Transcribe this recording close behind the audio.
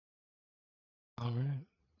All right.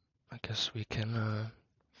 I guess we could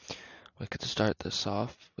start this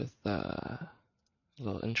off with a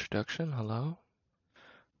little introduction. Hello.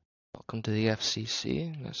 Welcome to the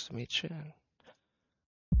FCC. Nice to meet you.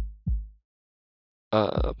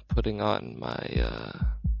 Putting on my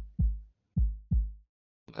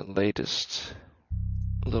latest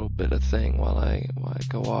little bit of thing while I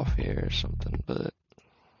go off here or something, but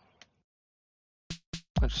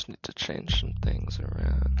I just need to change some things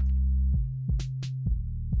around.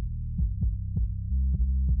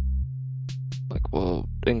 Like we'll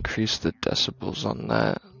increase the decibels on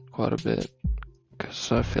that quite a bit, because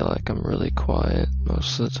I feel like I'm really quiet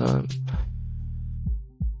most of the time.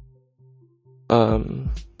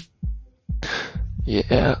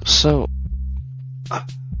 Yeah, so,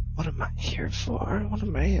 what am I here for? What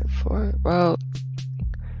am I here for? Well,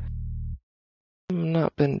 I've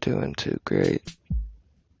not been doing too great.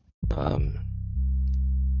 Um,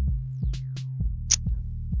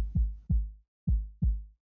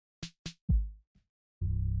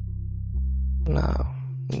 no,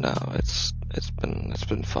 it's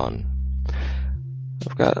been fun.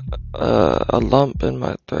 I've got a lump in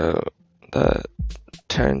my throat that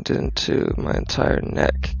turned into my entire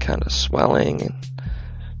neck kind of swelling and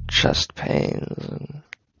chest pains, and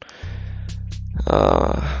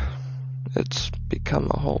it's become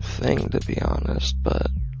a whole thing, to be honest, but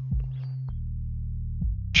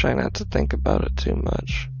try not to think about it too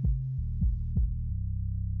much.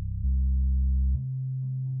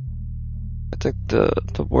 I think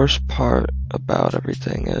the worst part about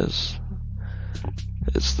everything is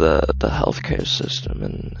the healthcare system,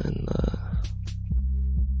 and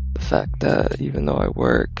the fact that even though I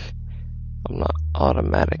work, I'm not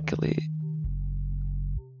automatically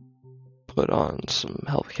put on some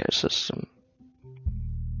healthcare system,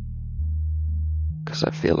 because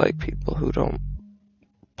I feel like people who don't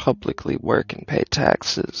publicly work and pay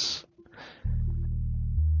taxes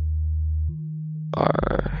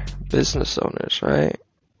are business owners, right?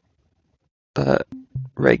 That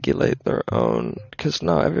regulate their own, because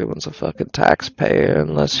not everyone's a fucking taxpayer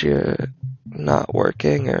unless you're not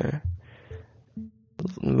working or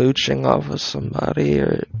mooching off of somebody,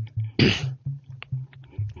 or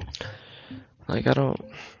like, I don't,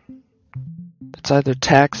 it's either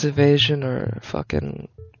tax evasion or fucking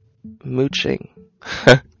mooching.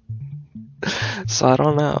 So I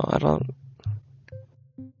don't know,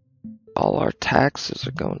 all our taxes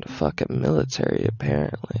are going to fucking military,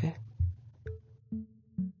 apparently.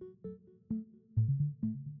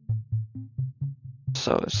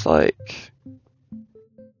 So it's like,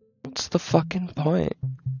 what's the fucking point?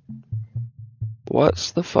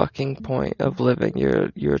 What's the fucking point of living?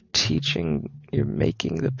 You're teaching, you're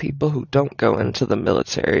making the people who don't go into the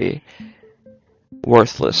military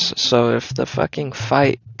worthless. So if the fucking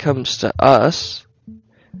fight comes to us,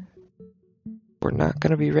 we're not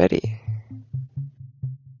gonna be ready.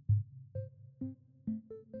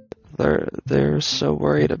 They're so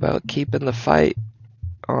worried about keeping the fight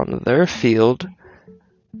on their field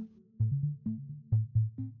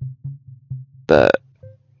that,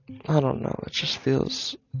 I don't know, it just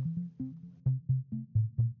feels,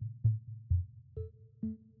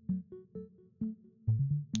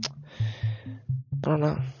 I don't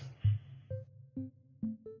know.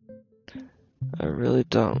 I really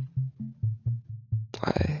don't.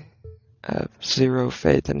 I have zero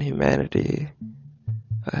faith in humanity.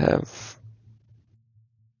 I have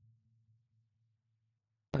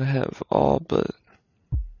all but,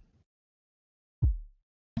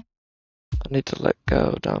 I need to let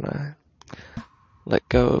go, don't I? Let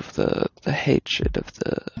go of the hatred of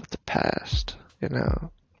the past, you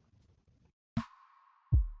know?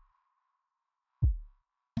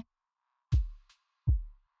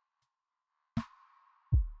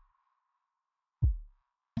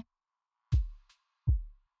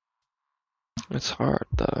 It's hard,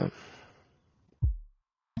 though.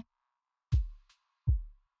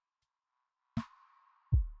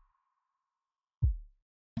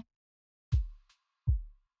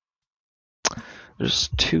 There's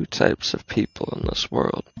two types of people in this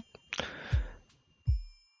world.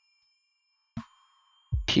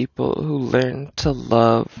 People who learn to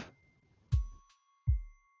love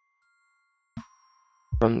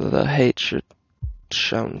from the hatred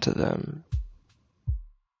shown to them.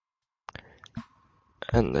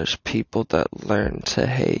 And there's people that learn to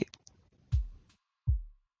hate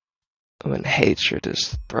when hatred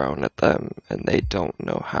is thrown at them and they don't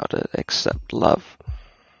know how to accept love.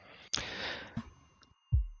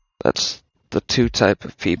 That's the two type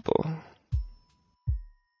of people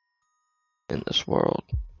in this world.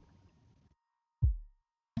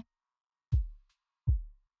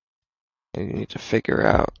 And you need to figure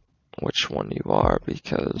out which one you are,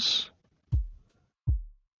 because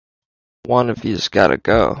one of you's gotta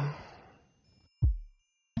go.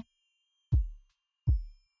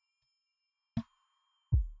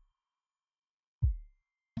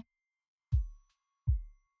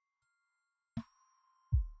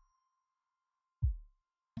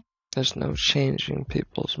 There's no changing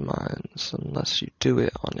people's minds unless you do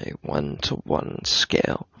it on a one-to-one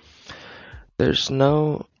scale. There's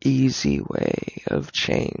no easy way of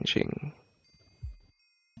changing.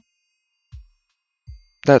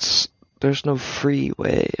 There's no free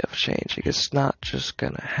way of changing. It's not just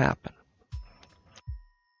gonna happen.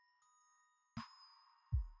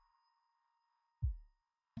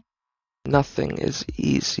 Nothing is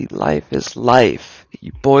easy. Life is life.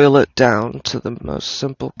 You boil it down to the most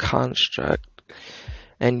simple construct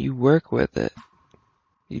and you work with it.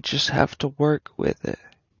 You just have to work with it.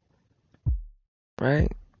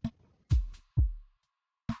 Right?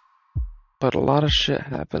 But a lot of shit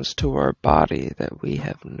happens to our body that we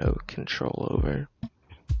have no control over.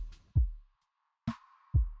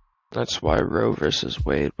 That's why Roe versus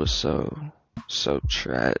Wade was so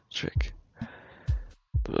tragic.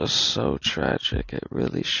 It was so tragic. It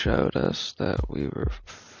really showed us that we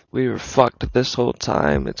were fucked this whole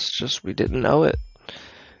time. It's just we didn't know it.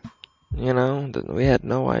 You know, that we had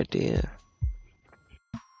no idea.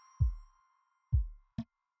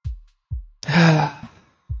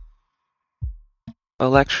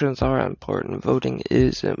 Elections are important. Voting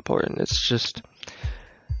is important. It's just,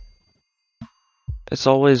 it's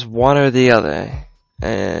always one or the other.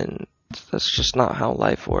 And that's just not how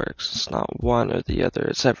life works. It's not one or the other.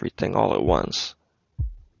 It's everything all at once.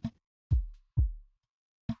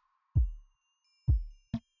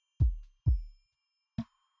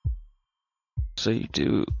 So you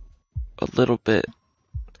do a little bit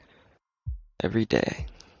every day.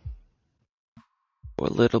 Or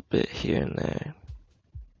a little bit here and there.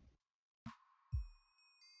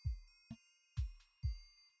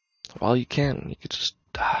 While you can, you could just,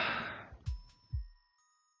 I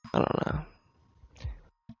don't know.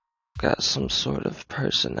 Got some sort of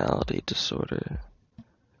personality disorder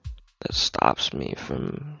that stops me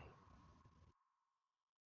from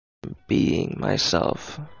being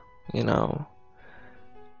myself, you know.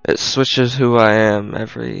 It switches who I am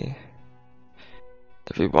every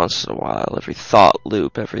once in a while, every thought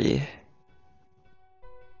loop, every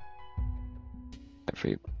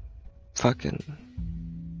fucking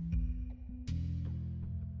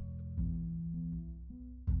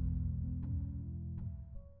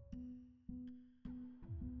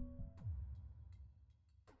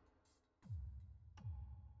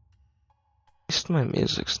at least my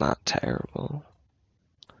music's not terrible.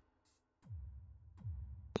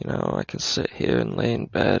 You know, I can sit here and lay in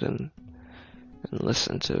bed and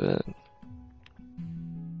listen to it.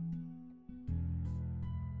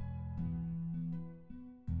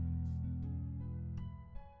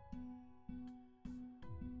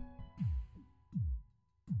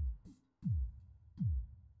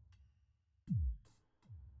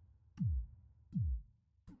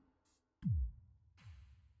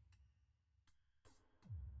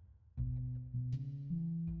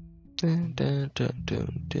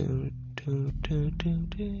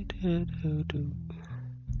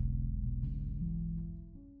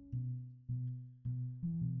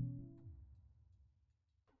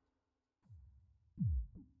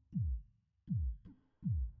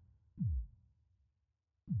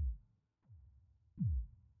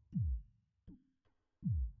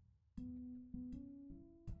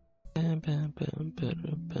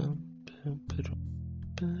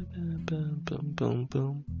 Boom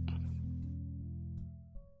boom.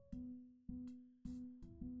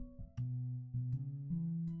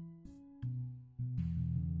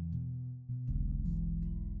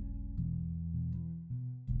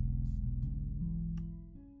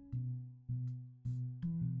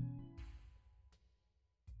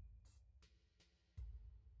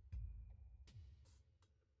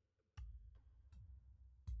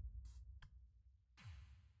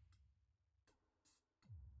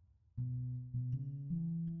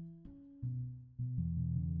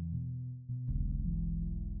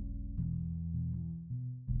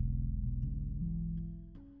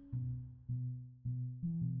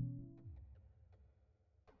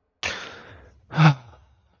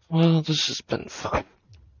 Well, this has been fun.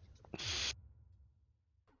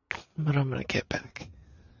 But I'm gonna get back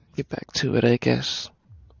to it, I guess.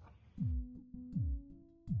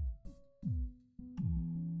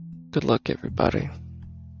 Good luck, everybody.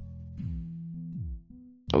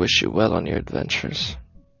 I wish you well on your adventures.